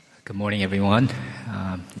Good morning, everyone.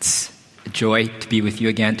 It's a joy to be with you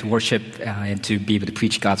again, to worship and to be able to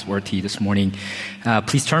preach God's word to you this morning.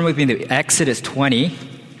 Please turn with me to Exodus 20.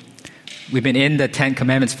 We've been in the Ten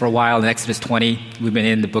Commandments for a while in Exodus 20. We've been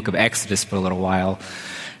in the book of Exodus for a little while.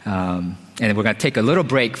 And we're going to take a little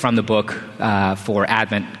break from the book for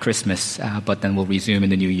Advent, Christmas, but then we'll resume in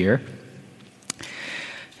the new year.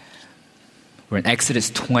 We're in Exodus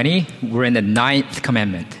 20. We're in the 9th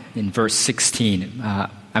commandment in verse 16.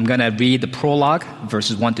 I'm going to read the prologue,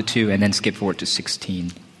 verses 1 to 2, and then skip forward to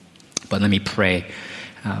 16. But let me pray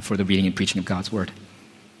for the reading and preaching of God's word.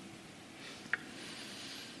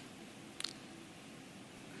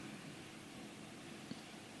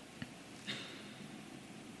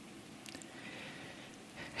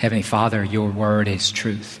 Heavenly Father, your word is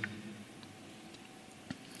truth.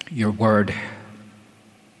 Your word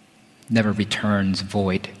never returns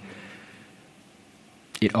void.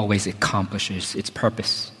 It always accomplishes its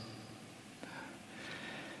purpose.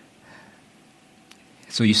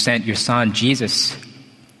 So you sent your Son, Jesus,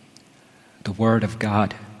 the Word of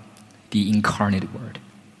God, the incarnate Word,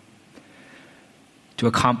 to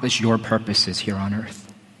accomplish your purposes here on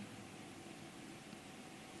earth.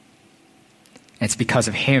 And it's because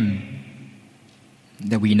of Him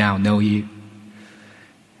that we now know you,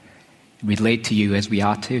 relate to you as we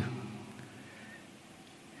ought to.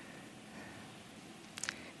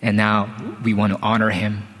 And now we want to honor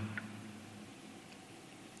Him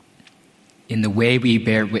in the way we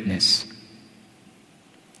bear witness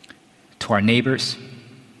to our neighbors,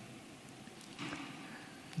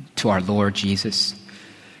 to our Lord Jesus.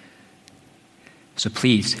 So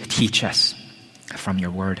please teach us from your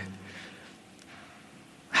word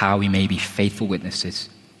how we may be faithful witnesses.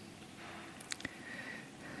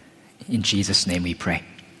 In Jesus' name we pray.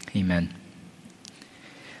 Amen.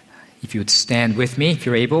 If you would stand with me, if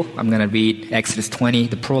you're able, I'm going to read Exodus 20,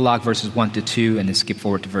 the prologue, verses 1 to 2, and then skip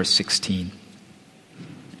forward to verse 16.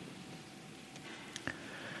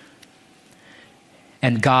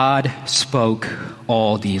 And God spoke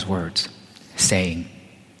all these words, saying,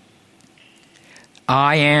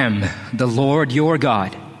 I am the Lord your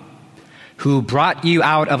God, who brought you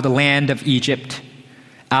out of the land of Egypt,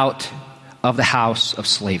 out of the house of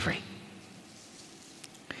slavery.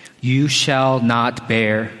 You shall not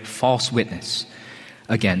bear false witness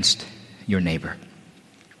against your neighbor.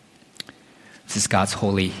 This is God's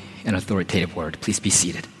holy and authoritative word. Please be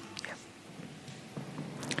seated.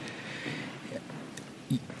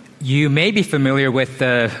 You may be familiar with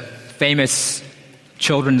the famous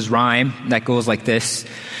children's rhyme that goes like this: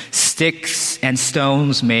 sticks and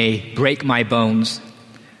stones may break my bones,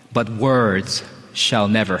 but words shall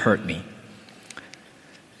never hurt me.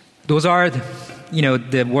 Those are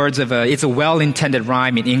the words of it's a well-intended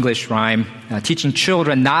rhyme, an English rhyme, teaching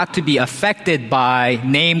children not to be affected by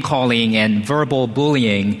name-calling and verbal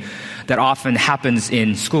bullying that often happens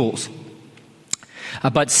in schools.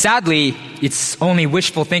 But sadly, it's only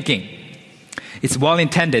wishful thinking. It's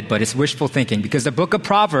well-intended, but it's wishful thinking, because the book of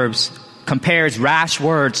Proverbs compares rash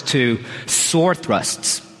words to sword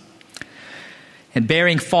thrusts. And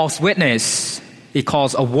bearing false witness, it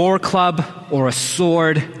calls a war club or a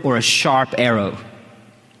sword or a sharp arrow.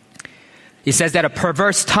 It says that a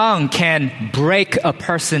perverse tongue can break a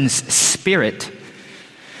person's spirit.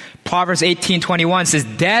 Proverbs 18:21 says,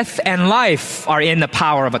 death and life are in the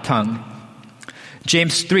power of a tongue.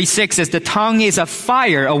 James 3:6 says, the tongue is a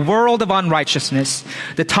fire, a world of unrighteousness.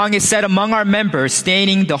 The tongue is set among our members,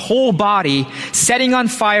 staining the whole body, setting on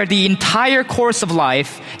fire the entire course of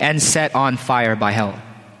life, and set on fire by hell.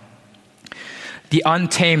 The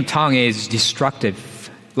untamed tongue is destructive,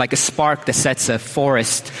 like a spark that sets a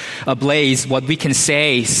forest ablaze. What we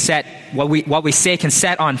say can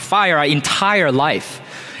set on fire our entire life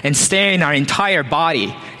and stain our entire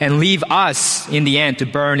body and leave us in the end to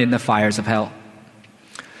burn in the fires of hell.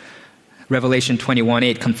 Revelation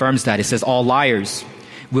 21:8 confirms that. It says, all liars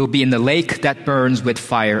will be in the lake that burns with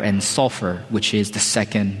fire and sulfur, which is the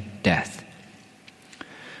second death.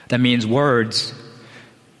 That means words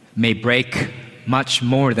may break much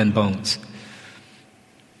more than bones.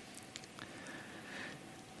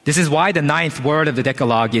 This is why the 9th word of the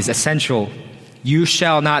Decalogue is essential. You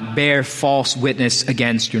shall not bear false witness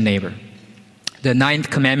against your neighbor. The 9th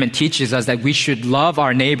commandment teaches us that we should love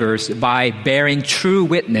our neighbors by bearing true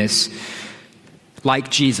witness like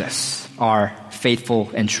Jesus, our faithful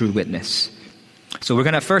and true witness. So we're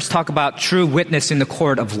going to first talk about true witness in the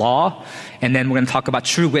court of law, and then we're going to talk about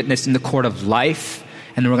true witness in the court of life,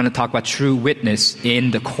 and then we're going to talk about true witness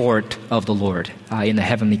in the court of the Lord, in the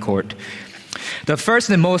heavenly court. The first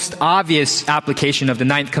and most obvious application of the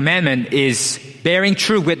 9th commandment is bearing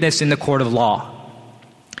true witness in the court of law.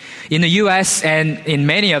 In the U.S. and in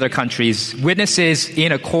many other countries, witnesses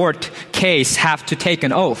in a court case have to take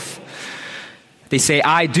an oath. They say,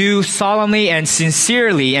 "I do solemnly and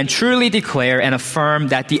sincerely and truly declare and affirm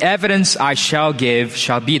that the evidence I shall give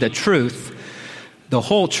shall be the truth, the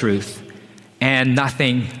whole truth, and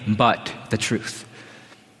nothing but the truth."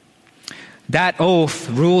 That oath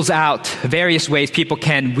rules out various ways people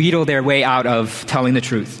can wheedle their way out of telling the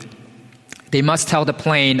truth. They must tell the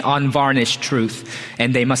plain, unvarnished truth,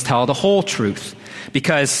 and they must tell the whole truth.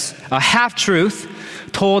 Because a half-truth,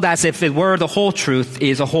 told as if it were the whole truth,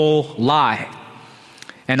 is a whole lie,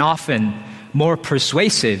 and often more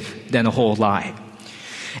persuasive than a whole lie.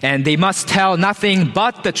 And they must tell nothing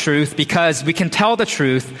but the truth, because we can tell the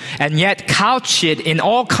truth and yet couch it in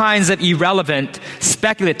all kinds of irrelevant,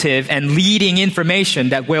 speculative, and leading information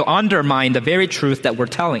that will undermine the very truth that we're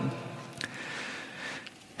telling.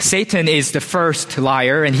 Satan is the first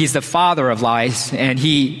liar, and he's the father of lies, and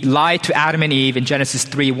he lied to Adam and Eve in Genesis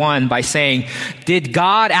 3:1 by saying, "Did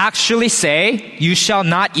God actually say, 'You shall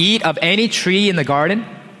not eat of any tree in the garden?'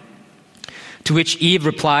 To which Eve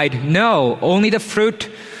replied, 'No, only the fruit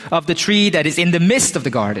of the tree that is in the midst of the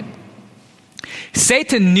garden.'"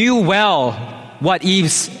 Satan knew well what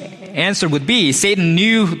Eve's answer would be. Satan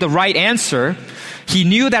knew the right answer. He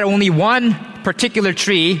knew that only one particular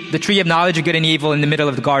tree, the tree of knowledge of good and evil in the middle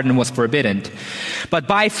of the garden, was forbidden. But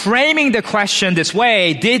by framing the question this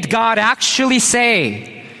way, did God actually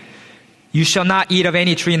say, "You shall not eat of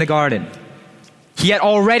any tree in the garden"? He had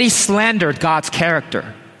already slandered God's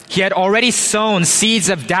character. He had already sown seeds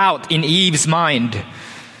of doubt in Eve's mind,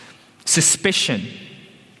 suspicion.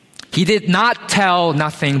 He did not tell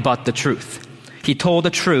nothing but the truth. He told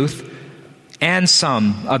the truth and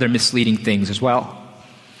some other misleading things as well.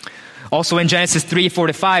 Also in Genesis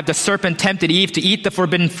 3:4-5, the serpent tempted Eve to eat the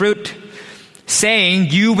forbidden fruit, saying,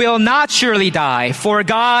 "You will not surely die, for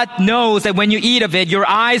God knows that when you eat of it, your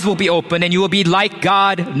eyes will be opened and you will be like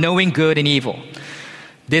God, knowing good and evil."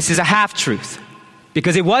 This is a half-truth,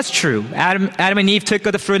 because it was true. Adam and Eve took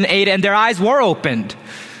of the fruit and ate it, and their eyes were opened.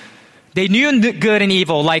 They knew good and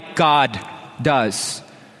evil like God does.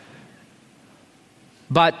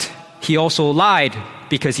 But he also lied,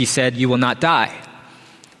 because he said, "You will not die."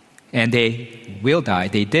 And they will die.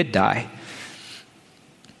 They did die.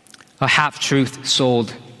 A half-truth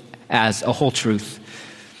sold as a whole truth.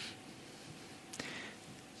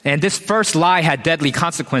 And this first lie had deadly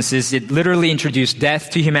consequences. It literally introduced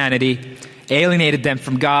death to humanity, alienated them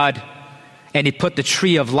from God, and it put the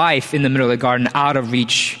tree of life in the middle of the garden out of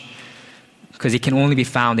reach, because it can only be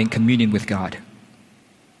found in communion with God.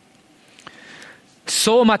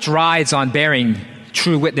 So much rides on bearing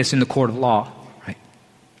true witness in the court of law. Right?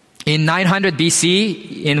 In 900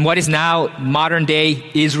 BC, in what is now modern-day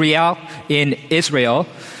Israel,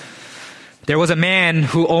 there was a man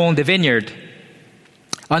who owned a vineyard.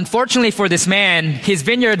 Unfortunately for this man, his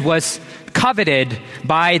vineyard was coveted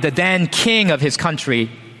by the then king of his country.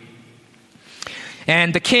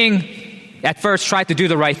 And the king at first tried to do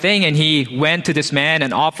the right thing, and he went to this man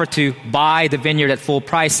and offered to buy the vineyard at full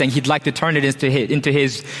price, saying he'd like to turn it into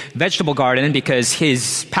his vegetable garden because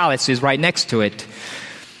his palace is right next to it.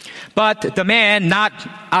 But the man, not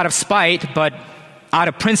out of spite, but out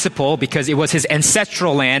of principle, because it was his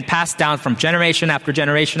ancestral land passed down from generation after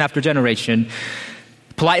generation after generation,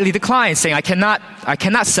 politely declined, saying, I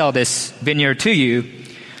cannot sell this vineyard to you.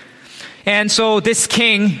 And so this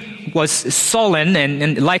king was sullen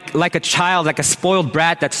and like a child, like a spoiled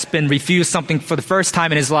brat that's been refused something for the first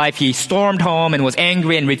time in his life. He stormed home and was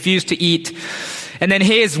angry and refused to eat. And then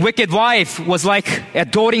his wicked wife was like a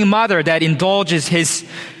doting mother that indulges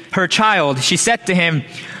her child. She said to him,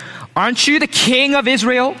 "Aren't you the king of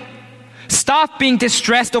Israel? Stop being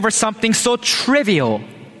distressed over something so trivial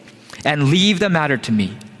and leave the matter to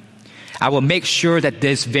me. I will make sure that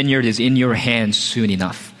this vineyard is in your hands soon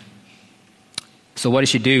enough." So what does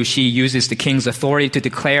she do? She uses the king's authority to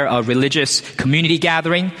declare a religious community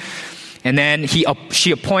gathering. And then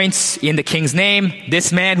she appoints in the king's name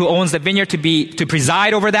this man who owns the vineyard to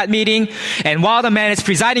preside over that meeting. And while the man is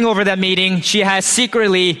presiding over that meeting, she has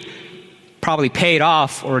secretly probably paid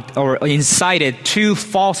off or incited 2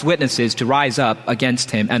 false witnesses to rise up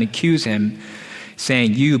against him and accuse him,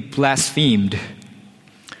 saying, "You blasphemed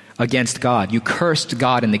against God. You cursed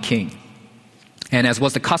God and the king." And as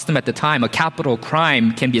was the custom at the time, a capital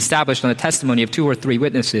crime can be established on the testimony of 2 or 3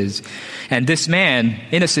 witnesses. And this man,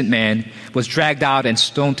 innocent man, was dragged out and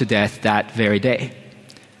stoned to death that very day.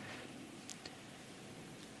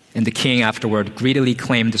 And the king afterward greedily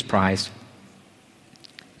claimed his prize.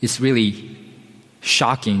 It's really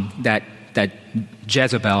shocking that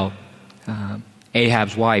Jezebel,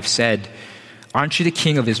 Ahab's wife, said, Aren't you the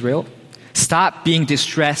king of Israel? Stop being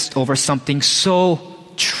distressed over something so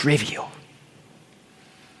trivial.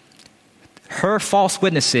 Her false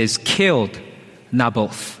witnesses killed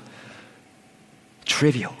Naboth.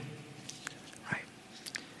 Trivial. Right.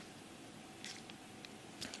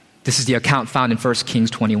 This is the account found in 1 Kings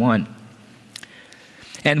 21.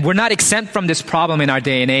 And we're not exempt from this problem in our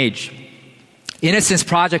day and age. Innocence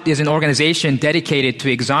Project is an organization dedicated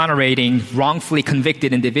to exonerating wrongfully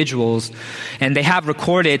convicted individuals, and they have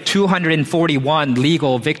recorded 241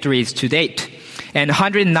 legal victories to date. And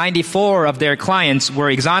 194 of their clients were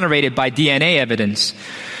exonerated by DNA evidence.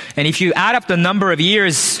 And if you add up the number of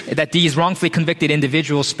years that these wrongfully convicted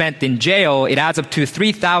individuals spent in jail, it adds up to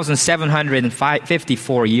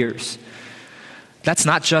 3,754 years. That's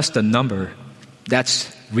not just a number.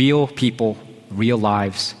 That's real people, real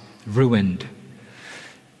lives, ruined.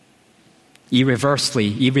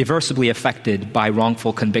 Irreversibly affected by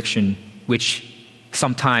wrongful conviction, which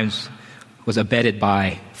sometimes was abetted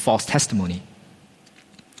by false testimony.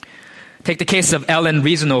 Take the case of Ellen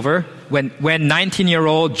Reasonover. When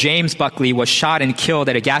 19-year-old James Buckley was shot and killed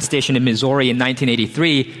at a gas station in Missouri in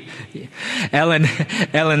 1983, Ellen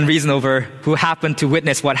Reasonover, who happened to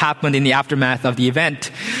witness what happened in the aftermath of the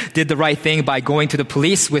event, did the right thing by going to the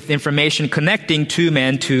police with information connecting two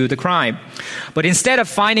men to the crime. But instead of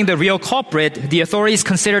finding the real culprit, the authorities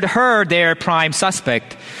considered her their prime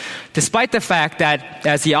suspect, despite the fact that,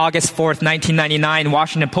 as the August 4th, 1999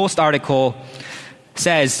 Washington Post article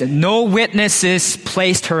says, no witnesses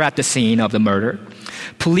placed her at the scene of the murder.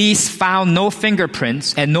 Police found no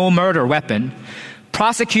fingerprints and no murder weapon.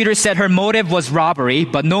 Prosecutors said her motive was robbery,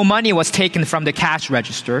 but no money was taken from the cash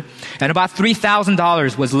register, and about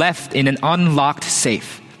 $3,000 was left in an unlocked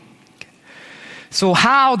safe. So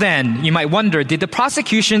how then, you might wonder, did the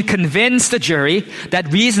prosecution convince the jury that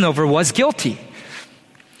Reasonover was guilty?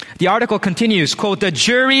 The article continues, quote, the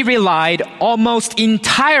jury relied almost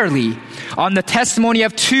entirely on the testimony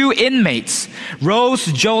of two inmates, Rose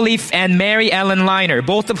Joliffe and Mary Ellen Liner,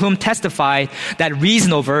 both of whom testified that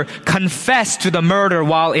Reasonover confessed to the murder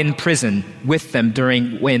while in prison with them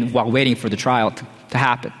while waiting for the trial to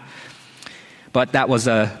happen. But that was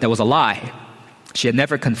a lie. She had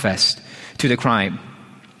never confessed to the crime.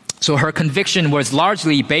 So her conviction was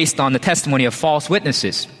largely based on the testimony of false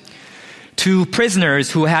witnesses. Two prisoners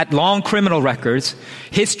who had long criminal records,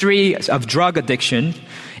 history of drug addiction,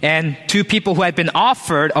 and two people who had been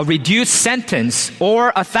offered a reduced sentence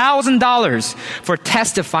or $1,000 for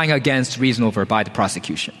testifying against Reasonover by the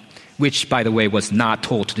prosecution, which, by the way, was not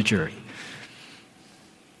told to the jury.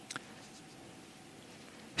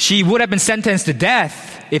 She would have been sentenced to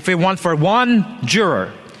death if it weren't for one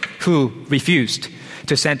juror who refused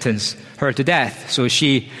to sentence her to death. So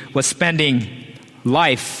she was spending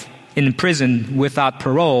life in prison without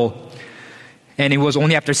parole, and it was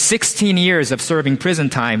only after 16 years of serving prison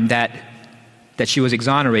time that she was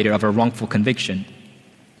exonerated of her wrongful conviction.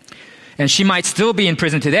 And she might still be in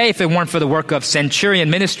prison today if it weren't for the work of Centurion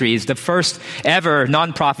Ministries, the first ever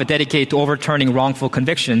nonprofit dedicated to overturning wrongful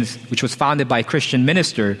convictions, which was founded by a Christian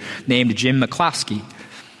minister named Jim McCloskey.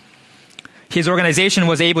 His organization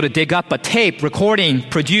was able to dig up a tape recording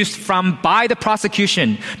produced by the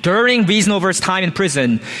prosecution during Reasonover's time in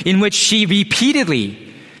prison, in which she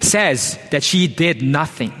repeatedly says that she did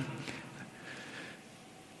nothing.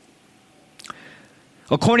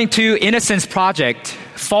 According to Innocence Project,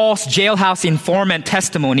 false jailhouse informant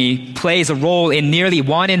testimony plays a role in nearly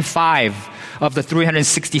 1 in 5 of the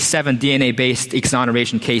 367 DNA-based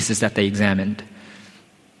exoneration cases that they examined.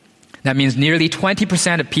 That means nearly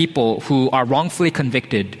 20% of people who are wrongfully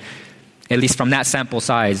convicted, at least from that sample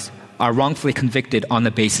size, are wrongfully convicted on the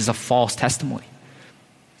basis of false testimony.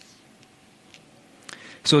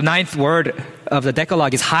 So the 9th word of the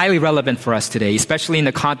Decalogue is highly relevant for us today, especially in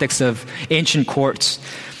the context of ancient courts.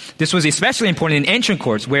 This was especially important in ancient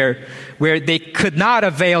courts where they could not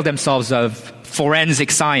avail themselves of forensic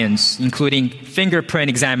science, including fingerprint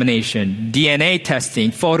examination, DNA testing,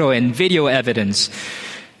 photo and video evidence.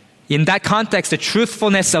 In that context, the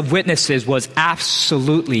truthfulness of witnesses was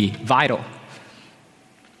absolutely vital.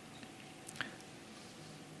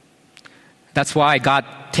 That's why God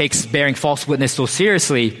takes bearing false witness so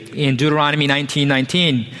seriously. In Deuteronomy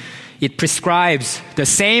 19:19, it prescribes the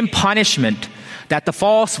same punishment that the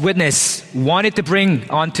false witness wanted to bring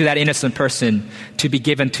onto that innocent person to be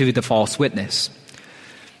given to the false witness.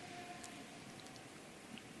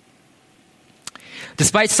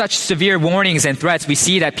 Despite such severe warnings and threats, we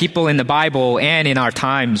see that people in the Bible and in our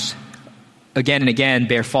times, again and again,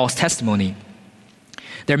 bear false testimony.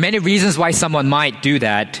 There are many reasons why someone might do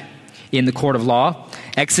that in the court of law,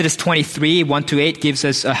 Exodus 23, 1-8 gives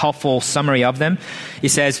us a helpful summary of them. It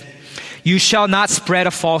says, "You shall not spread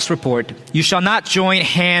a false report. You shall not join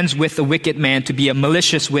hands with a wicked man to be a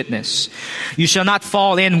malicious witness. You shall not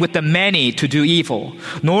fall in with the many to do evil,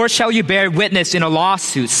 nor shall you bear witness in a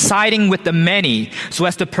lawsuit, siding with the many so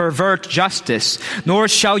as to pervert justice, nor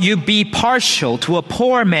shall you be partial to a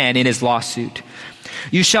poor man in his lawsuit.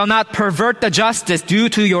 You shall not pervert the justice due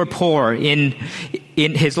to your poor in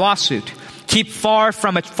his lawsuit. Keep far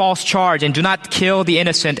from a false charge and do not kill the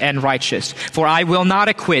innocent and righteous, for I will not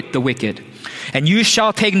acquit the wicked. And you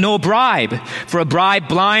shall take no bribe, for a bribe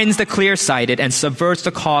blinds the clear-sighted and subverts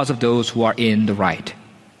the cause of those who are in the right."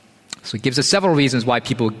 So it gives us several reasons why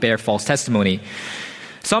people bear false testimony.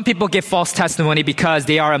 Some people give false testimony because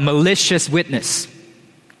they are a malicious witness.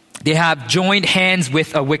 They have joined hands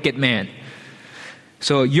with a wicked man.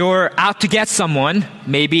 So you're out to get someone,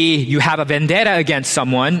 maybe you have a vendetta against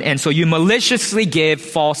someone, and so you maliciously give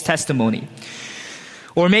false testimony.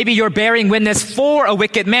 Or maybe you're bearing witness for a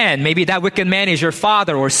wicked man. Maybe that wicked man is your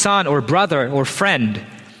father or son or brother or friend.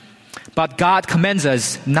 But God commends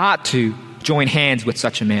us not to join hands with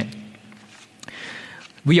such a man.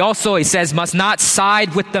 We also, it says, must not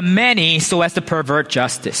side with the many so as to pervert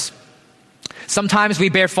justice. Sometimes we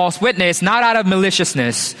bear false witness not out of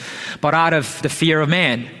maliciousness, but out of the fear of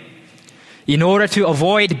man, in order to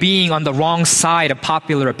avoid being on the wrong side of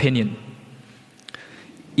popular opinion,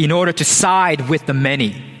 in order to side with the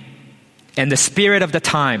many and the spirit of the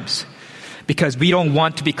times, because we don't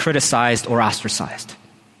want to be criticized or ostracized.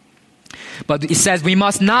 But it says we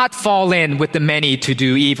must not fall in with the many to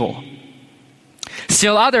do evil.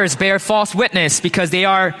 Still others bear false witness because they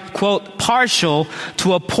are, quote, partial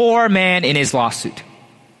to a poor man in his lawsuit.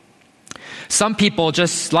 Some people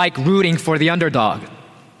just like rooting for the underdog.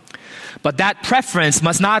 But that preference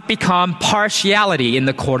must not become partiality in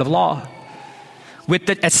the court of law. With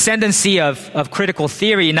the ascendancy of critical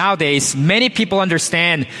theory nowadays, many people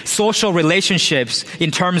understand social relationships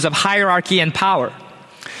in terms of hierarchy and power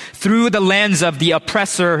through the lens of the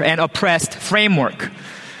oppressor and oppressed framework.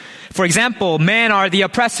 For example, men are the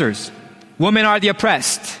oppressors, women are the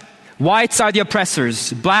oppressed, whites are the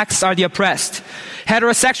oppressors, blacks are the oppressed,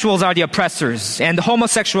 heterosexuals are the oppressors, and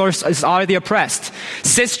homosexuals are the oppressed.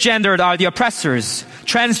 Cisgendered are the oppressors,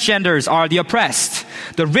 transgenders are the oppressed,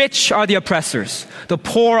 the rich are the oppressors, the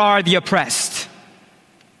poor are the oppressed.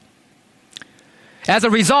 As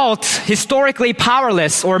a result, historically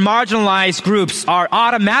powerless or marginalized groups are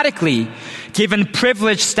automatically given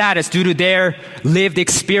privileged status due to their lived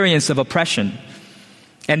experience of oppression,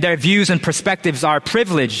 and their views and perspectives are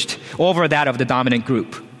privileged over that of the dominant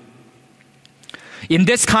group. In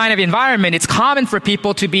this kind of environment, it's common for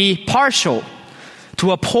people to be partial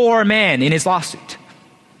to a poor man in his lawsuit,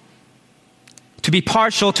 to be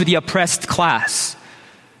partial to the oppressed class.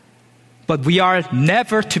 But we are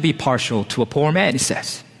never to be partial to a poor man, it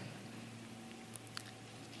says.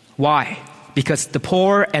 Why? Because the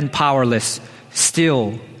poor and powerless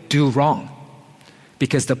still do wrong.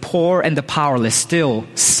 Because the poor and the powerless still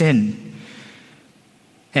sin.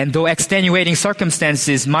 And though extenuating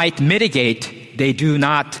circumstances might mitigate, they do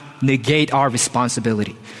not negate our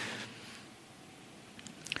responsibility.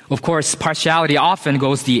 Of course, partiality often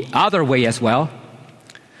goes the other way as well.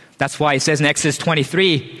 That's why it says in Exodus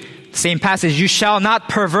 23, same passage, "You shall not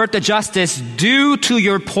pervert the justice due to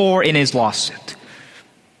your poor in his lawsuit."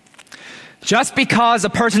 Just because a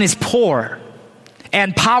person is poor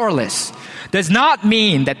and powerless does not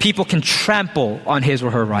mean that people can trample on his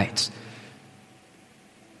or her rights.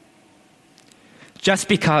 Just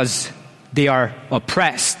because they are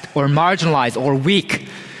oppressed or marginalized or weak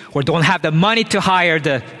or don't have the money to hire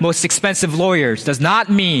the most expensive lawyers does not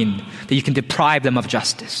mean that you can deprive them of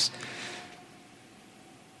justice.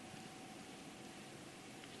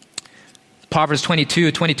 Proverbs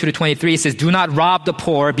 22:22-23 says, "Do not rob the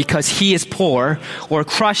poor because he is poor, or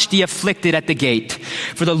crush the afflicted at the gate.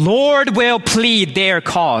 For the Lord will plead their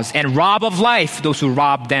cause and rob of life those who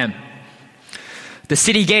rob them." The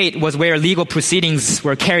city gate was where legal proceedings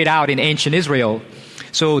were carried out in ancient Israel.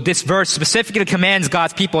 So this verse specifically commands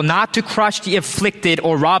God's people not to crush the afflicted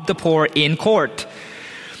or rob the poor in court.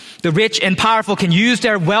 The rich and powerful can use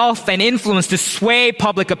their wealth and influence to sway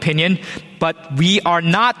public opinion, but we are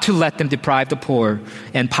not to let them deprive the poor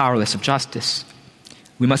and powerless of justice.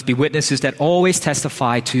 We must be witnesses that always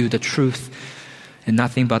testify to the truth and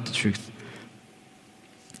nothing but the truth.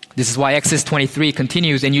 This is why Exodus 23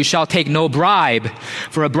 continues, "And you shall take no bribe,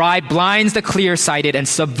 for a bribe blinds the clear-sighted and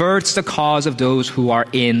subverts the cause of those who are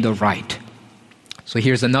in the right." So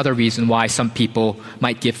here's another reason why some people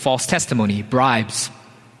might give false testimony: bribes,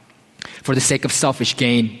 for the sake of selfish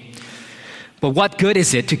gain. But what good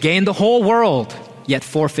is it to gain the whole world, yet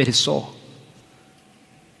forfeit his soul?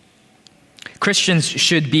 Christians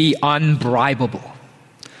should be unbribable.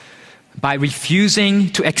 By refusing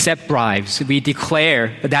to accept bribes, we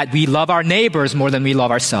declare that we love our neighbors more than we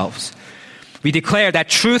love ourselves. We declare that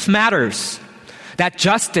truth matters, that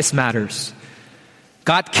justice matters.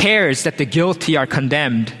 God cares that the guilty are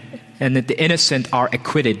condemned and that the innocent are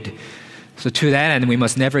acquitted. So to that end, we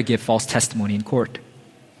must never give false testimony in court.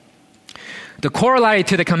 The corollary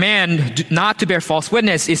to the command not to bear false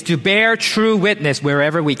witness is to bear true witness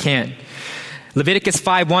wherever we can. Leviticus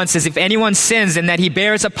 5:1 says, if anyone sins, then that he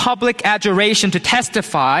bears a public adjuration to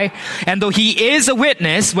testify, and though he is a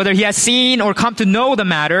witness, whether he has seen or come to know the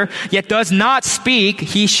matter, yet does not speak,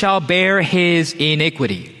 he shall bear his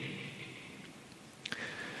iniquity.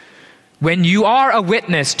 When you are a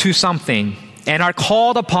witness to something and are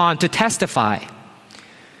called upon to testify,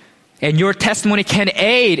 and your testimony can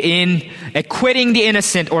aid in acquitting the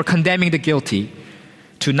innocent or condemning the guilty,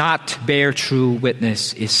 to not bear true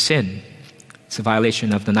witness is sin. It's a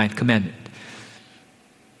violation of the 9th commandment.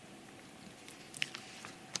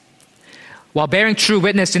 While bearing true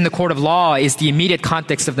witness in the court of law is the immediate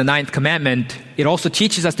context of the 9th commandment, it also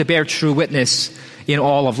teaches us to bear true witness in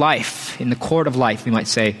all of life, in the court of life, we might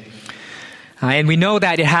say. And we know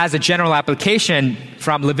that it has a general application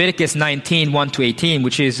from Leviticus 19:1-18,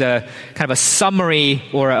 which is a kind of a summary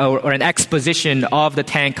or an exposition of the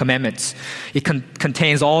 10 commandments. It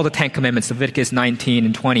contains all the 10 commandments, Leviticus 19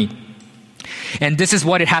 and 20. And this is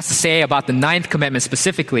what it has to say about the 9th commandment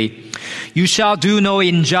specifically. You shall do no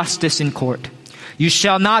injustice in court. You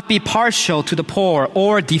shall not be partial to the poor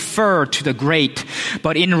or defer to the great,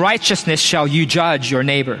 but in righteousness shall you judge your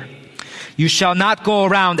neighbor. You shall not go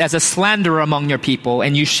around as a slanderer among your people,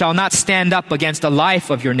 and you shall not stand up against the life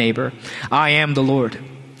of your neighbor. I am the Lord.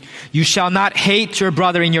 You shall not hate your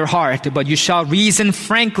brother in your heart, but you shall reason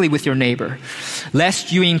frankly with your neighbor,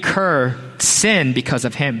 lest you incur sin because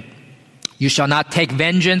of him. You shall not take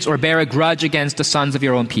vengeance or bear a grudge against the sons of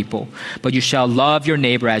your own people, but you shall love your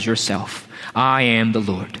neighbor as yourself. I am the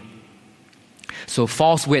Lord. So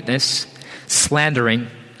false witness, slandering,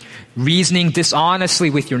 reasoning dishonestly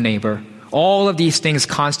with your neighbor, all of these things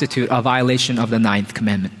constitute a violation of the 9th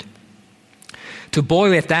commandment. To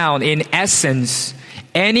boil it down, in essence,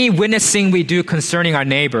 any witnessing we do concerning our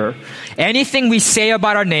neighbor, anything we say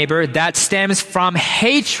about our neighbor that stems from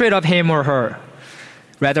hatred of him or her,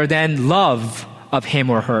 rather than love of him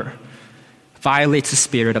or her, violates the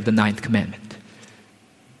spirit of the 9th commandment.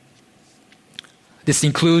 This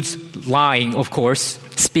includes lying, of course,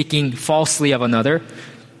 speaking falsely of another.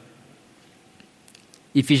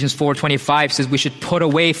 Ephesians 4:25 says we should put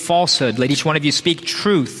away falsehood. Let each one of you speak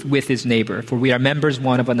truth with his neighbor, for we are members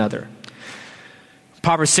one of another.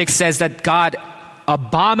 Proverbs 6 says that God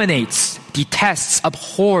abominates, detests,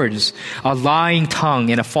 abhors a lying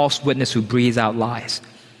tongue and a false witness who breathes out lies.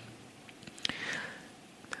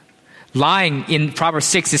 Lying in Proverbs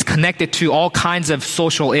 6 is connected to all kinds of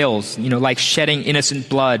social ills, like shedding innocent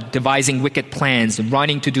blood, devising wicked plans,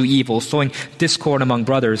 running to do evil, sowing discord among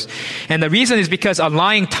brothers. And the reason is because a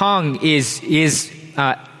lying tongue is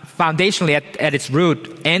foundationally at its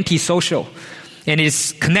root antisocial, and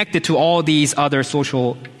is connected to all these other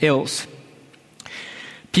social ills.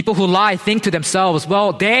 People who lie think to themselves,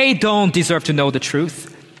 well, they don't deserve to know the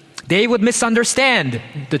truth. They would misunderstand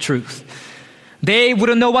the truth. They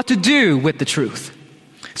wouldn't know what to do with the truth.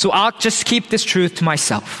 So I'll just keep this truth to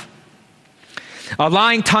myself. A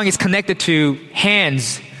lying tongue is connected to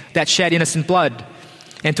hands that shed innocent blood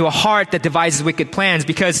and to a heart that devises wicked plans,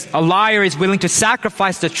 because a liar is willing to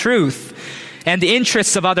sacrifice the truth and the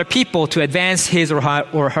interests of other people to advance his or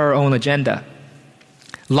her own agenda.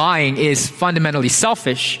 Lying is fundamentally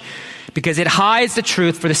selfish because it hides the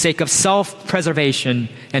truth for the sake of self-preservation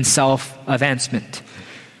and self-advancement.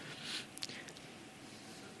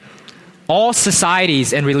 All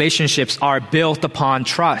societies and relationships are built upon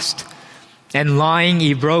trust, and lying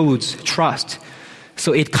erodes trust.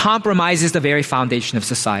 So it compromises the very foundation of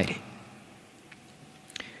society.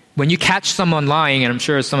 When you catch someone lying, and I'm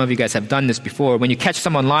sure some of you guys have done this before, when you catch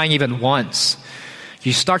someone lying even once,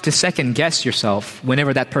 you start to second guess yourself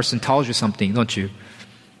whenever that person tells you something, don't you?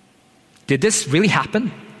 Did this really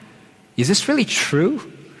happen? Is this really true?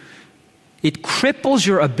 It cripples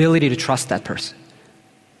your ability to trust that person.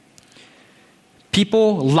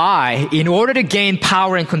 People lie in order to gain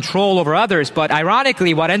power and control over others, but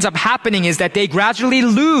ironically, what ends up happening is that they gradually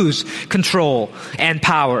lose control and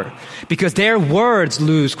power because their words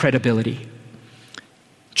lose credibility.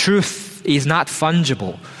 Truth is not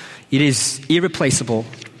fungible. It is irreplaceable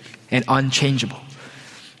and unchangeable.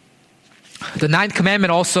 The ninth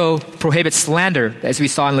commandment also prohibits slander, as we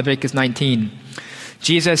saw in Leviticus 19.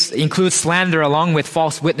 Jesus includes slander along with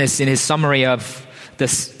false witness in his summary of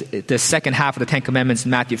the second half of the Ten Commandments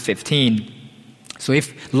in Matthew 15. So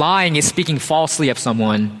if lying is speaking falsely of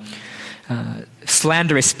someone,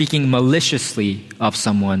 slander is speaking maliciously of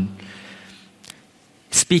someone,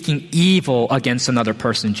 speaking evil against another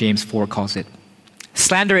person, James 4 calls it.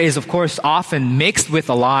 Slander is, of course, often mixed with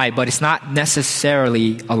a lie, but it's not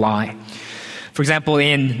necessarily a lie. For example,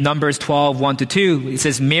 in Numbers 12, 1-2, it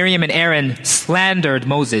says, Miriam and Aaron slandered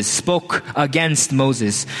Moses, spoke against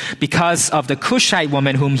Moses because of the Cushite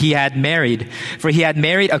woman whom he had married, for he had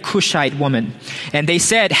married a Cushite woman. And they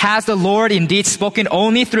said, has the Lord indeed spoken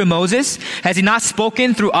only through Moses? Has he not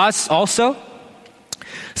spoken through us also?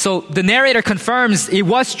 So the narrator confirms it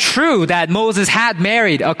was true that Moses had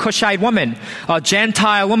married a Cushite woman, a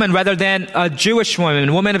Gentile woman rather than a Jewish woman,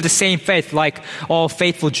 a woman of the same faith like all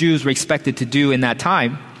faithful Jews were expected to do in that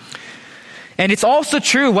time. And it's also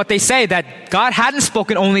true what they say, that God hadn't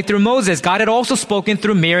spoken only through Moses. God had also spoken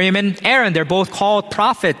through Miriam and Aaron. They're both called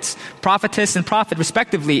prophets, prophetess and prophet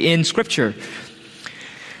respectively in Scripture.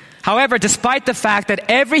 However, despite the fact that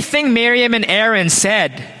everything Miriam and Aaron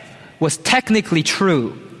said was technically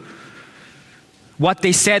true, what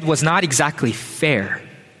they said was not exactly fair.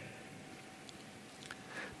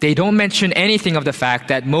 They don't mention anything of the fact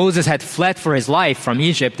that Moses had fled for his life from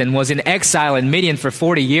Egypt and was in exile in Midian for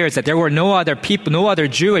 40 years, that there were no other people, no other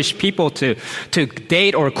Jewish people to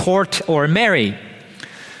date or court or marry.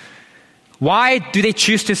 Why do they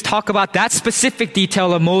choose to talk about that specific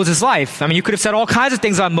detail of Moses' life? I mean, you could have said all kinds of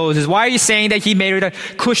things on Moses. Why are you saying that he married a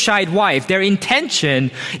Cushite wife? Their intention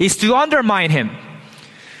is to undermine him.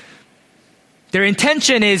 Their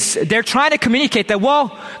intention is, they're trying to communicate that,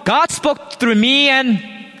 well, God spoke through me and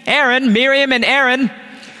Aaron, Miriam and Aaron.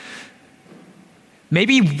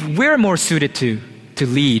 Maybe we're more suited to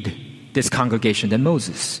lead this congregation than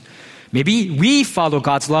Moses. Maybe we follow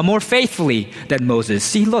God's law more faithfully than Moses.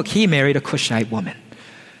 See, look, he married a Cushite woman.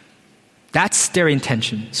 That's their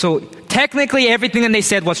intention. So technically everything that they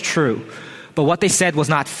said was true, but what they said was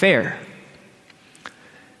not fair.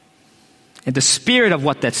 And the spirit of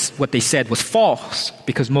what they said was false,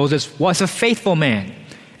 because Moses was a faithful man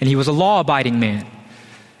and he was a law-abiding man.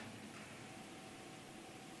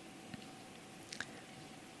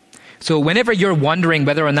 So whenever you're wondering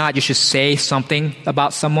whether or not you should say something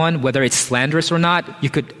about someone, whether it's slanderous or not, you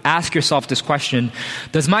could ask yourself this question: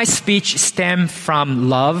 does my speech stem from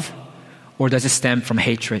love or does it stem from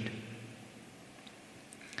hatred?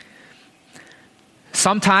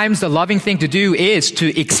 Sometimes the loving thing to do is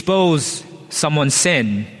to expose someone's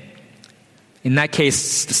sin. In that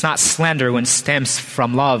case, it's not slander when it stems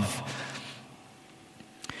from love.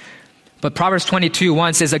 But Proverbs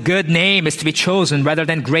 22:1 says, a good name is to be chosen rather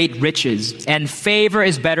than great riches, and favor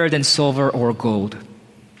is better than silver or gold.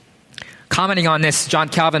 Commenting on this, John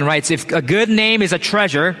Calvin writes, if a good name is a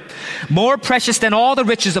treasure, more precious than all the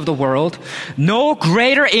riches of the world, no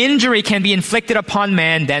greater injury can be inflicted upon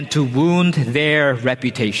man than to wound their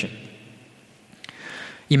reputation.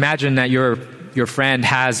 Imagine that your friend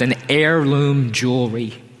has an heirloom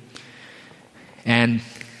jewelry, and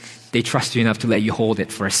they trust you enough to let you hold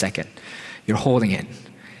it for a second. You're holding it.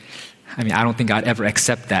 I mean, I don't think I'd ever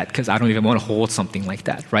accept that, because I don't even want to hold something like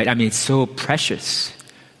that, right? I mean, it's so precious.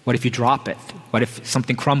 What if you drop it? What if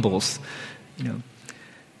something crumbles?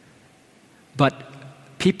 But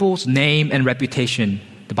people's name and reputation,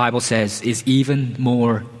 the Bible says, is even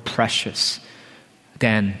more precious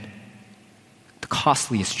than the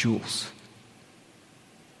costliest jewels.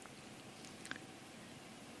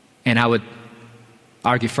 And I would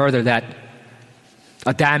argue further that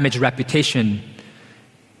a damaged reputation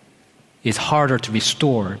is harder to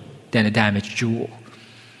restore than a damaged jewel.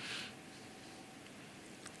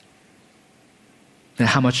 Then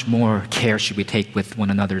how much more care should we take with one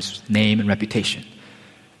another's name and reputation?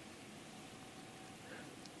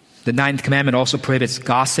 The ninth commandment also prohibits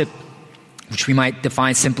gossip, which we might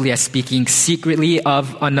define simply as speaking secretly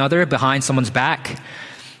of another behind someone's back.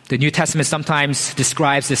 The New Testament sometimes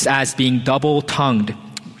describes this as being double-tongued,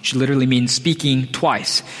 which literally means speaking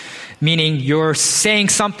twice, meaning you're saying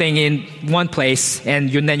something in one place and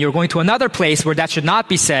then you're going to another place where that should not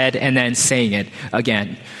be said and then saying it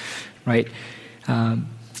again, right?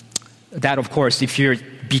 That, of course, if you're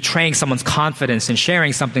betraying someone's confidence and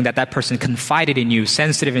sharing something that person confided in you,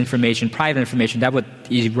 sensitive information, private information, that would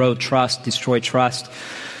erode trust, destroy trust.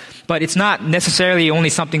 But it's not necessarily only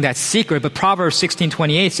something that's secret, but Proverbs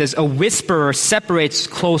 16:28 says, a whisperer separates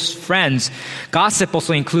close friends. Gossip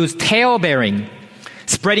also includes tale-bearing,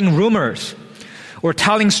 spreading rumors, or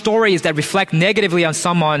telling stories that reflect negatively on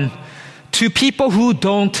someone to people who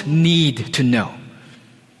don't need to know.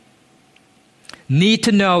 Need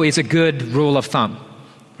to know is a good rule of thumb,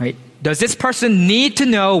 right? Does this person need to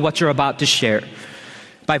know what you're about to share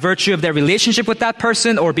by virtue of their relationship with that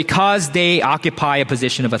person or because they occupy a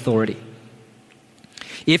position of authority?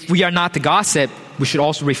 If we are not to gossip, we should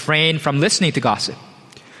also refrain from listening to gossip.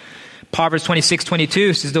 Proverbs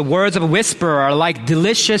 26:22 says, the words of a whisperer are like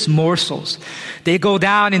delicious morsels. They go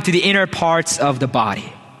down into the inner parts of the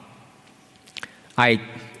body. I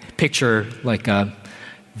picture like a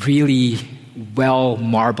really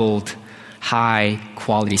well-marbled,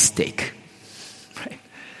 high-quality steak, right?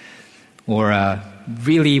 Or a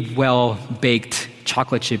really well-baked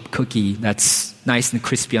chocolate chip cookie that's nice and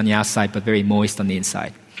crispy on the outside but very moist on the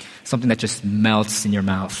inside. Something that just melts in your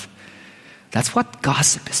mouth. That's what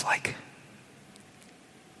gossip is like.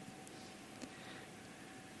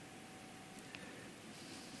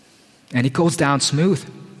 And it goes down smooth.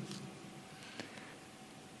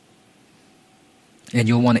 And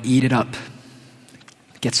you'll want to eat it up.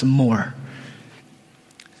 Get some more.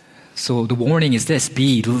 So the warning is this: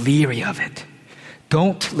 be leery of it.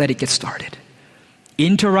 Don't let it get started.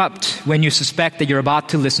 Interrupt when you suspect that you're about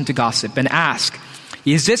to listen to gossip and ask,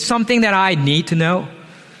 is this something that I need to know?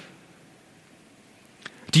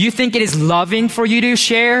 Do you think it is loving for you to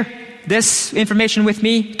share this information with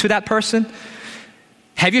me, to that person?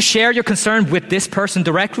 Have you shared your concern with this person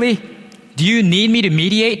directly? Do you need me to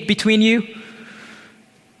mediate between you?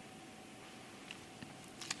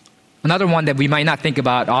 Another one that we might not think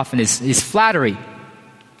about often is flattery.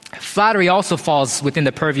 Flattery also falls within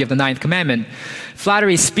the purview of the 9th commandment.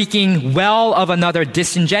 Flattery is speaking well of another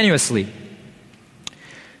disingenuously.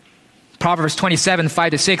 Proverbs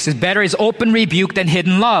 27:5-6 says, better is open rebuke than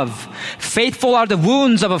hidden love. Faithful are the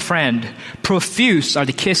wounds of a friend. Profuse are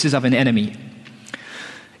the kisses of an enemy.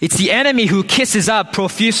 It's the enemy who kisses up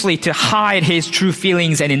profusely to hide his true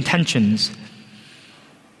feelings and intentions.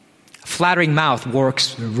 Flattering mouth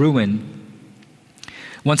works ruin.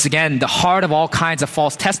 Once again, the heart of all kinds of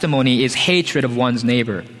false testimony is hatred of one's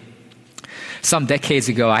neighbor. Some decades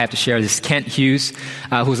ago, I have to share this, Kent Hughes,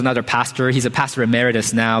 who's another pastor. He's a pastor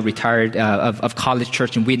emeritus now, retired of College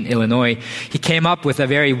Church in Wheaton, Illinois. He came up with a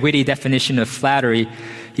very witty definition of flattery.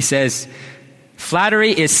 He says,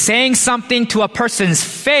 flattery is saying something to a person's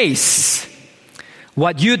face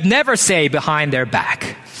what you'd never say behind their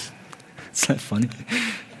back. Isn't that funny?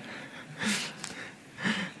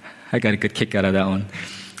 I got a good kick out of that one.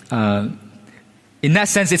 In that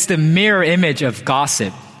sense, it's the mirror image of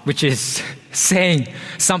gossip, which is saying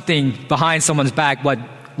something behind someone's back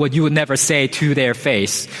what you would never say to their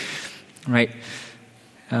face, right?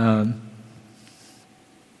 To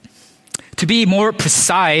be more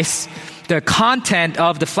precise, the content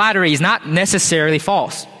of the flattery is not necessarily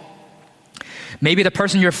false. Maybe the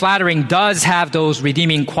person you're flattering does have those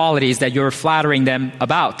redeeming qualities that you're flattering them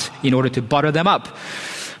about in order to butter them up.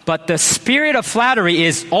 But the spirit of flattery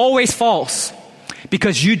is always false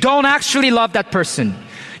because you don't actually love that person.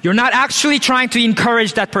 You're not actually trying to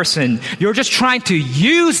encourage that person. You're just trying to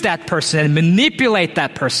use that person and manipulate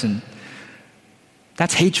that person.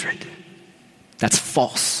 That's hatred. That's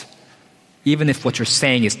false, even if what you're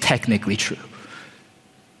saying is technically true.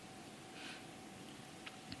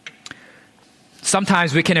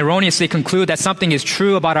 Sometimes we can erroneously conclude that something is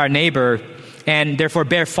true about our neighbor and therefore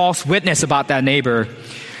bear false witness about that neighbor.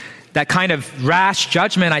 That kind of rash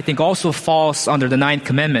judgment, I think, also falls under the 9th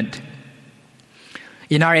commandment.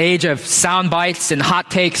 In our age of sound bites and hot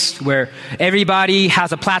takes where everybody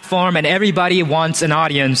has a platform and everybody wants an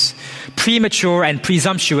audience, premature and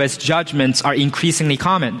presumptuous judgments are increasingly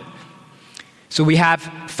common. So we have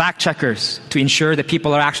fact checkers to ensure that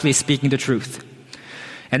people are actually speaking the truth.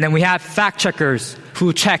 And then we have fact checkers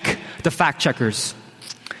who check the fact checkers.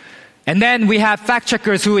 And then we have fact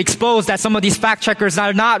checkers who expose that some of these fact checkers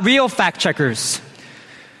are not real fact checkers.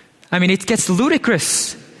 I mean, it gets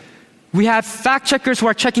ludicrous. We have fact checkers who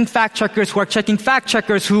are checking fact checkers who are checking fact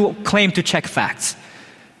checkers who claim to check facts.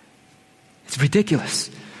 It's ridiculous.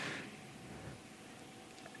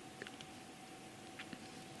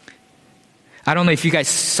 I don't know if you guys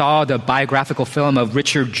saw the biographical film of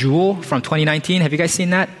Richard Jewell from 2019. Have you guys seen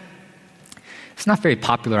that? It's not very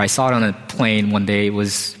popular. I saw it on a plane one day. It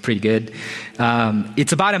was pretty good.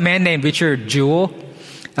 It's about a man named Richard Jewell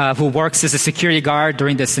who works as a security guard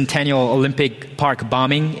during the Centennial Olympic Park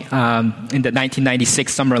bombing in the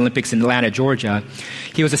 1996 Summer Olympics in Atlanta, Georgia.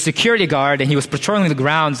 He was a security guard and he was patrolling the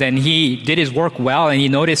grounds and he did his work well and he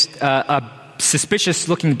noticed a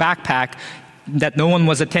suspicious-looking backpack that no one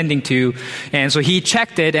was attending to. And so he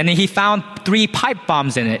checked it, and he found 3 pipe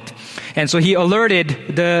bombs in it. And so he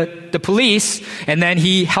alerted the police, and then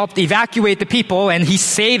he helped evacuate the people, and he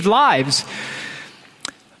saved lives.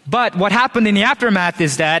 But what happened in the aftermath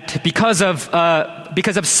is that because of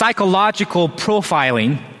psychological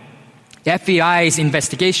profiling, the FBI's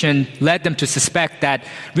investigation led them to suspect that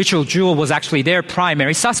Richard Jewell was actually their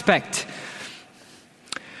primary suspect.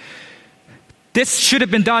 This should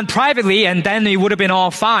have been done privately, and then it would have been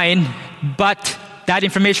all fine, but that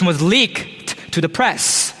information was leaked to the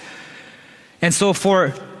press. And so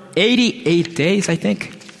for 88 days, I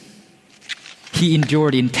think, he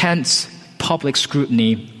endured intense public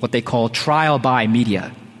scrutiny, what they call trial by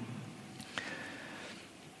media,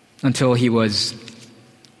 until he was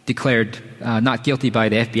declared not guilty by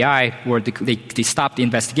the FBI, or they stopped the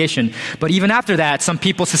investigation. But even after that, some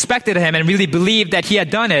people suspected him and really believed that he had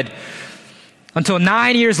done it, until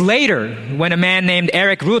 9 years later, when a man named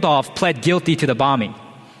Eric Rudolph pled guilty to the bombing.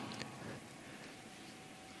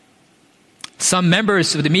 Some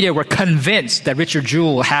members of the media were convinced that Richard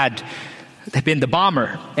Jewell had been the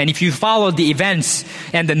bomber. And if you followed the events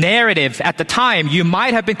and the narrative at the time, you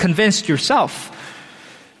might have been convinced yourself.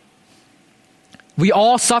 We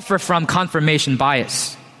all suffer from confirmation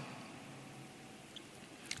bias.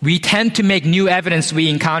 We tend to make new evidence we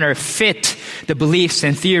encounter fit the beliefs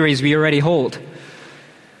and theories we already hold.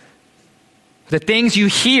 The things you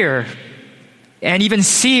hear and even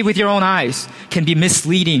see with your own eyes can be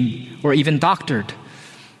misleading or even doctored.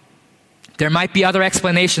 There might be other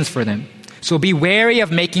explanations for them. So be wary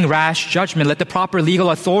of making rash judgment. Let the proper legal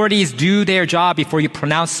authorities do their job before you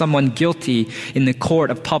pronounce someone guilty in the court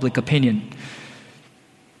of public opinion.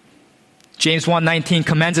 James 1:19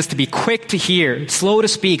 commands us to be quick to hear, slow to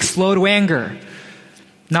speak, slow to anger,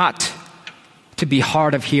 not to be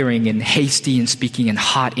hard of hearing and hasty in speaking and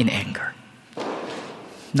hot in anger.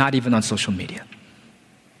 Not even on social media.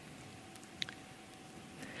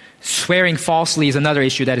 Swearing falsely is another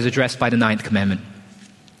issue that is addressed by the 9th commandment.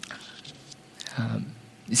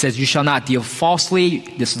 It says, you shall not deal falsely.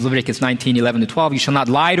 This is Leviticus 19:11-12. You shall not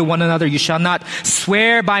lie to one another. You shall not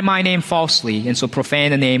swear by my name falsely, and so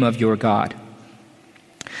profane the name of your God.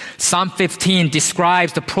 Psalm 15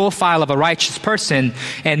 describes the profile of a righteous person,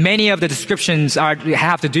 and many of the descriptions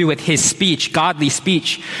have to do with his speech, godly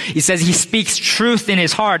speech. He says he speaks truth in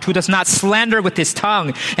his heart, who does not slander with his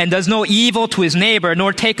tongue, and does no evil to his neighbor,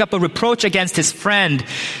 nor take up a reproach against his friend.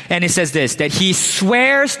 And it says this, that he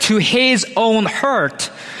swears to his own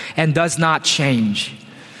hurt and does not change.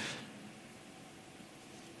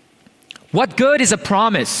 What good is a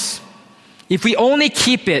promise if we only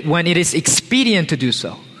keep it when it is expedient to do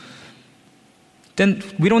so? Then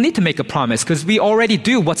we don't need to make a promise, because we already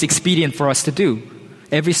do what's expedient for us to do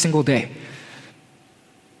every single day.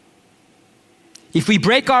 If we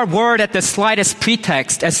break our word at the slightest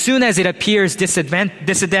pretext, as soon as it appears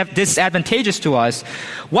disadvantageous to us,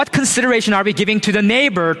 what consideration are we giving to the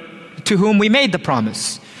neighbor to whom we made the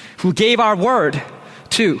promise, who gave our word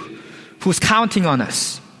to, who's counting on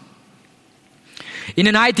us? In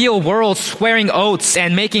an ideal world, swearing oaths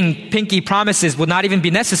and making pinky promises would not even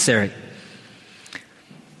be necessary.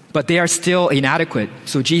 But they are still inadequate.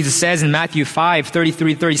 So Jesus says in Matthew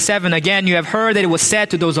 5:33-37, again, you have heard that it was said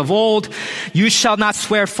to those of old, you shall not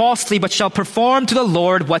swear falsely, but shall perform to the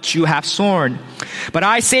Lord what you have sworn. But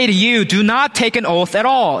I say to you, do not take an oath at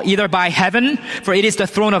all, either by heaven, for it is the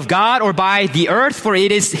throne of God, or by the earth, for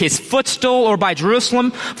it is his footstool, or by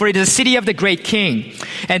Jerusalem, for it is the city of the great king.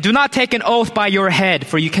 And do not take an oath by your head,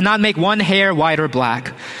 for you cannot make one hair white or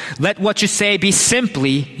black. Let what you say be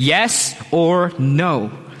simply yes or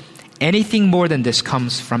no. Anything more than this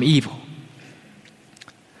comes from evil.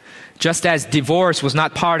 Just as divorce was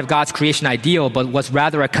not part of God's creation ideal, but was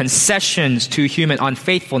rather a concession to human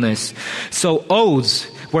unfaithfulness, so oaths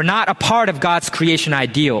were not a part of God's creation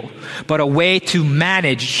ideal, but a way to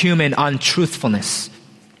manage human untruthfulness.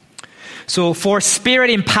 So for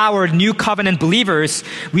Spirit-empowered New Covenant believers,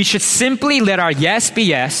 we should simply let our yes be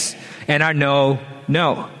yes and our no,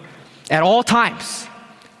 no. At all times,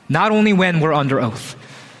 not only when we're under oath.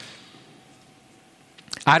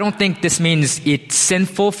 I don't think this means it's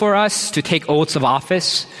sinful for us to take oaths of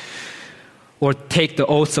office or take the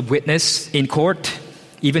oaths of witness in court.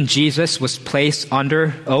 Even Jesus was placed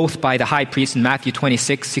under oath by the high priest in Matthew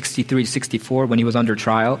 26:63-64 when he was under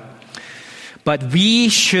trial. But we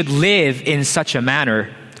should live in such a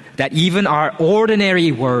manner that even our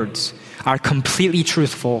ordinary words are completely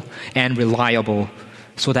truthful and reliable,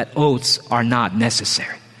 so that oaths are not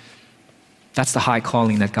necessary. That's the high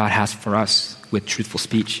calling that God has for us with truthful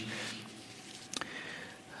speech.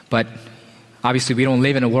 But obviously we don't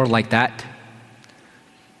live in a world like that.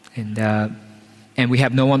 And we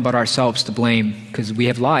have no one but ourselves to blame because we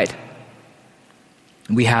have lied.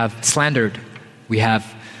 We have slandered. We have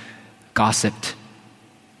gossiped.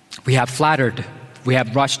 We have flattered. We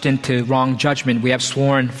have rushed into wrong judgment. We have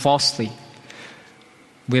sworn falsely.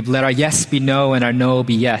 We have let our yes be no and our no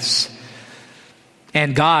be yes.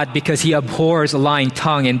 And God, because He abhors a lying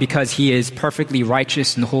tongue and because He is perfectly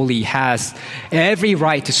righteous and holy, has every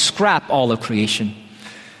right to scrap all of creation.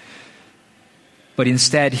 But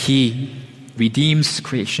instead, He redeems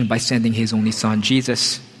creation by sending His only Son,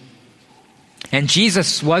 Jesus. And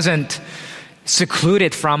Jesus wasn't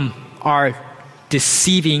secluded from our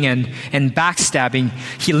deceiving and backstabbing.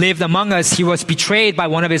 He lived among us. He was betrayed by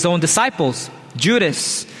one of His own disciples,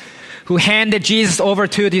 Judas, who handed Jesus over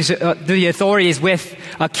to the authorities with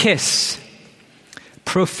a kiss.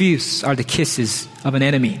 Profuse are the kisses of an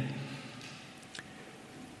enemy.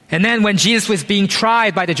 And then when Jesus was being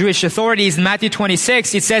tried by the Jewish authorities in Matthew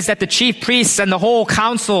 26, it says that the chief priests and the whole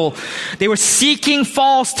council, they were seeking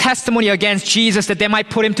false testimony against Jesus that they might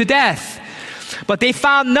put Him to death. But they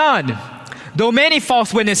found none, though many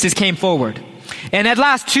false witnesses came forward. And at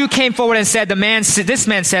last 2 came forward and said, this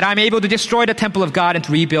man said, I'm able to destroy the temple of God and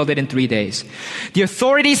to rebuild it in 3 days. The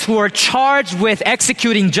authorities who were charged with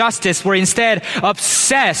executing justice were instead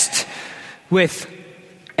obsessed with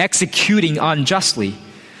executing unjustly.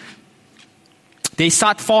 They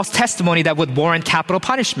sought false testimony that would warrant capital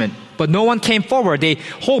punishment, but no one came forward. A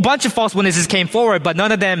whole bunch of false witnesses came forward, but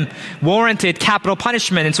none of them warranted capital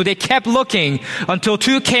punishment. And so they kept looking until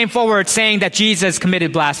 2 came forward saying that Jesus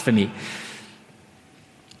committed blasphemy,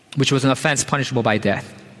 which was an offense punishable by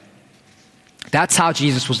death. That's how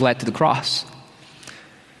Jesus was led to the cross.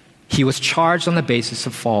 He was charged on the basis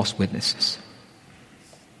of false witnesses.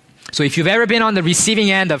 So if you've ever been on the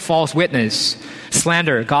receiving end of false witness,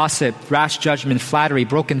 slander, gossip, rash judgment, flattery,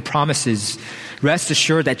 broken promises, rest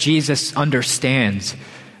assured that Jesus understands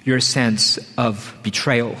your sense of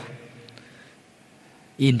betrayal,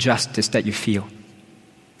 injustice that you feel.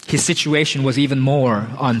 His situation was even more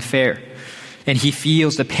unfair, and He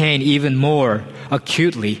feels the pain even more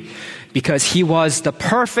acutely because He was the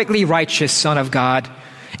perfectly righteous Son of God,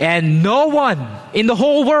 and no one in the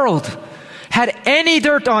whole world had any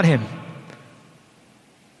dirt on Him.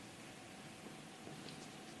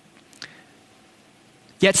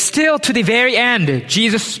 Yet still to the very end,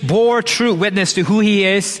 Jesus bore true witness to who He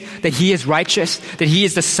is, that He is righteous, that He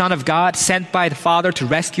is the Son of God, sent by the Father to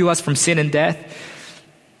rescue us from sin and death.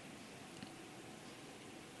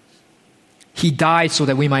 He died so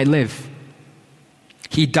that we might live.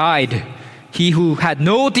 He died. He who had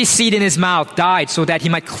no deceit in His mouth died so that He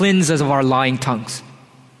might cleanse us of our lying tongues.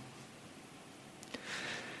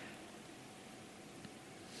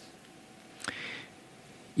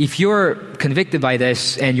 If you're convicted by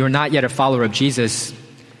this and you're not yet a follower of Jesus,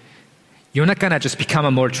 you're not going to just become a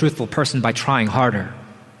more truthful person by trying harder.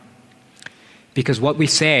 Because what we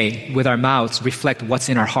say with our mouths reflect what's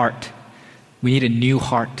in our heart. We need a new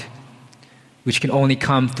heart, which can only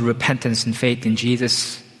come through repentance and faith in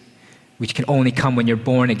Jesus, which can only come when you're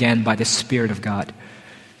born again by the Spirit of God.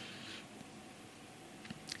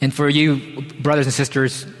 And for you, brothers and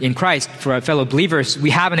sisters in Christ, for our fellow believers, we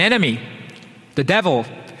have an enemy, the devil.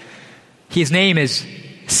 His name is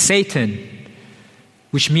Satan,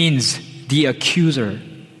 which means the accuser.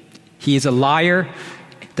 He is a liar,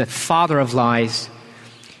 the father of lies.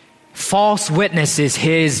 False witness is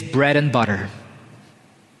his bread and butter.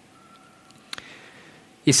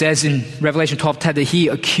 It says in Revelation 12:10 that he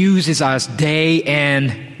accuses us day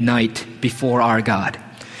and night before our God.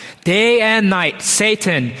 Day and night,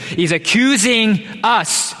 Satan is accusing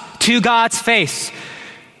us to God's face,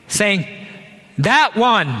 saying, that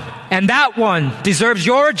one and that one deserves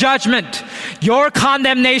your judgment, your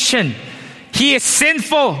condemnation. He is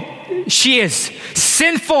sinful. She is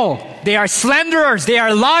sinful. They are slanderers. They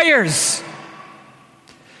are liars.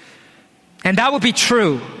 And that would be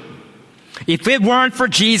true if it weren't for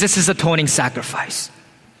Jesus' atoning sacrifice.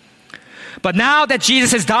 But now that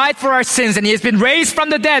Jesus has died for our sins and He has been raised from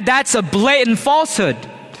the dead, that's a blatant falsehood.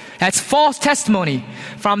 That's false testimony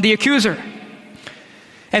from the accuser.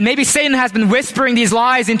 And maybe Satan has been whispering these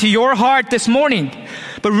lies into your heart this morning.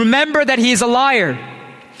 But remember that he is a liar.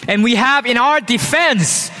 And we have in our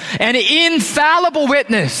defense an infallible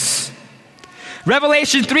witness.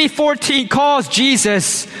 Revelation 3:14 calls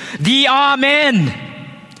Jesus the Amen,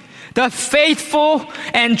 the faithful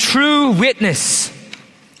and true witness.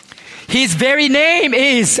 His very name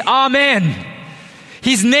is Amen.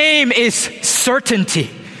 His name is certainty.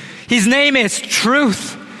 His name is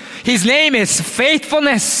truth. His name is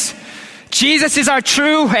faithfulness. Jesus is our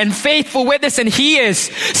true and faithful witness, and He is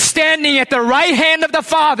standing at the right hand of the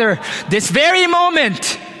Father this very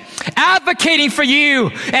moment, advocating for you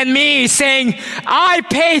and me, saying, I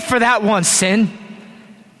paid for that one's sin.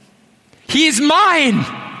 He is mine.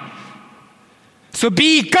 So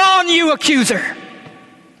be gone, you accuser,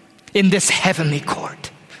 in this heavenly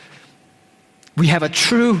court. We have a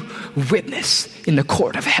true witness in the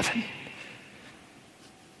court of heaven.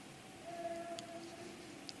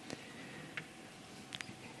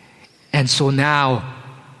 And so now,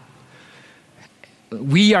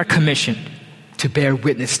 we are commissioned to bear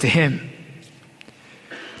witness to Him,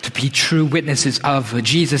 to be true witnesses of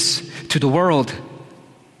Jesus to the world.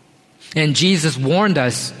 And Jesus warned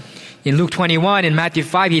us in Luke 21, in Matthew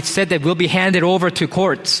 5, He said that we'll be handed over to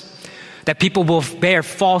courts, that people will bear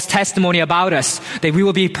false testimony about us, that we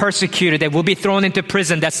will be persecuted, that we'll be thrown into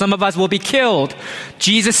prison, that some of us will be killed.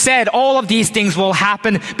 Jesus said all of these things will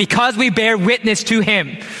happen because we bear witness to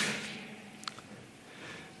Him.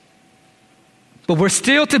 But we're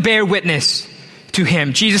still to bear witness to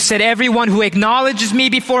Him. Jesus said, everyone who acknowledges me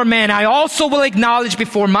before men, I also will acknowledge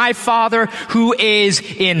before my Father who is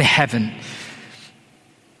in heaven.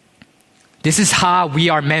 This is how we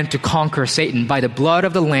are meant to conquer Satan, by the blood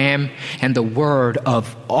of the Lamb and the word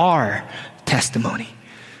of our testimony.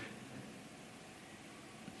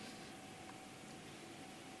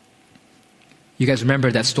 You guys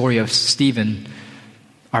remember that story of Stephen,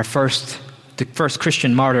 the first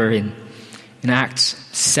Christian martyr in Acts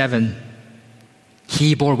 7.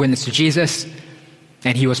 He bore witness to Jesus,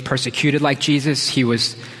 and he was persecuted like Jesus. He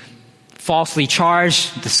was falsely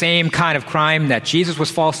charged, the same kind of crime that Jesus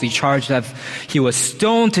was falsely charged of. He was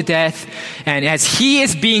stoned to death, and as he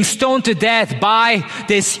is being stoned to death by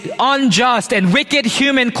this unjust and wicked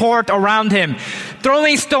human court around him,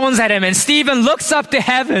 throwing stones at him, and Stephen looks up to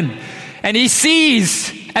heaven, and he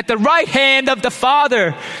sees at the right hand of the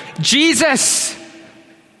Father, Jesus,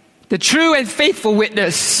 the true and faithful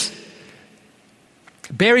witness,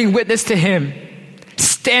 bearing witness to him,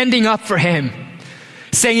 standing up for him,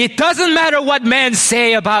 saying, it doesn't matter what men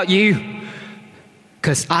say about you,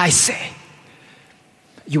 because I say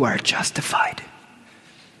you are justified.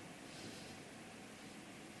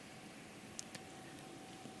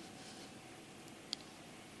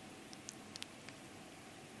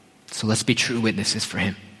 So let's be true witnesses for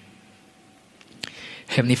Him.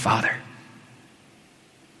 Heavenly Father,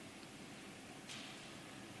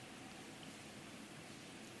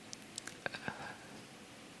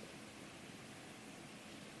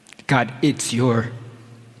 God, it's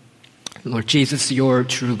Lord Jesus, your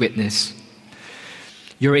true witness,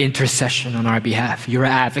 your intercession on our behalf, your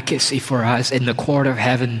advocacy for us in the court of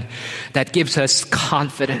heaven that gives us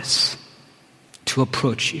confidence to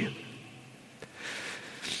approach you.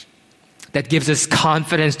 That gives us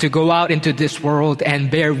confidence to go out into this world and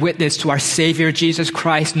bear witness to our Savior, Jesus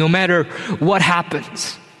Christ, no matter what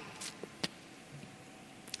happens.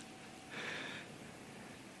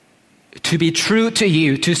 To be true to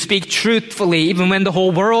you, to speak truthfully, even when the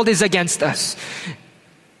whole world is against us,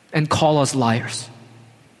 and call us liars.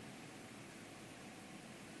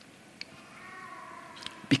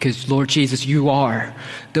 Because, Lord Jesus, you are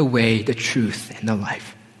the way, the truth, and the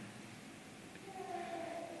life.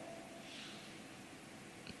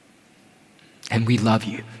 And we love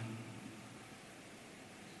you.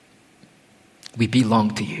 We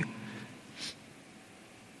belong to you.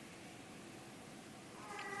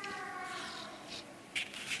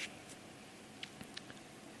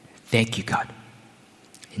 Thank you, God.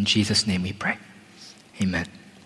 In Jesus' name we pray. Amen.